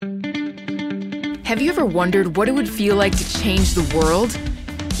Have you ever wondered what it would feel like to change the world?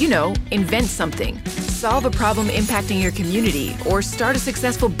 You know, invent something, solve a problem impacting your community, or start a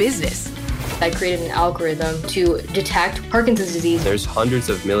successful business. I created an algorithm to detect Parkinson's disease. There's hundreds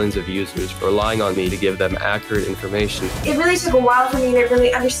of millions of users relying on me to give them accurate information. It really took a while for me to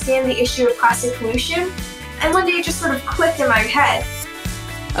really understand the issue of plastic pollution, and one day it just sort of clicked in my head.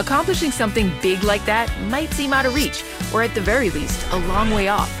 Accomplishing something big like that might seem out of reach, or at the very least, a long way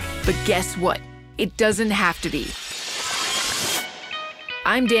off. But guess what? It doesn't have to be.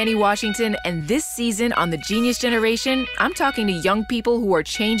 I'm Danni Washington, and this season on The Genius Generation, I'm talking to young people who are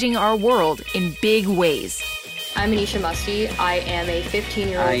changing our world in big ways. I'm Anisha Musty. I am a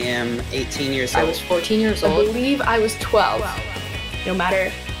 15-year-old. I am 18 years old. I was 14 years old. I believe I was 12. No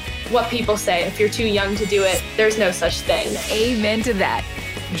matter what people say, if you're too young to do it, there's no such thing. Amen to that.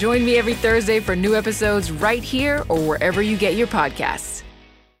 Join me every Thursday for new episodes right here or wherever you get your podcasts.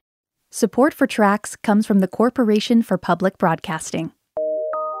 Support for Tracks comes from the Corporation for Public Broadcasting.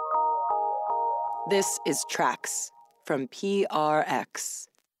 This is Tracks from PRX.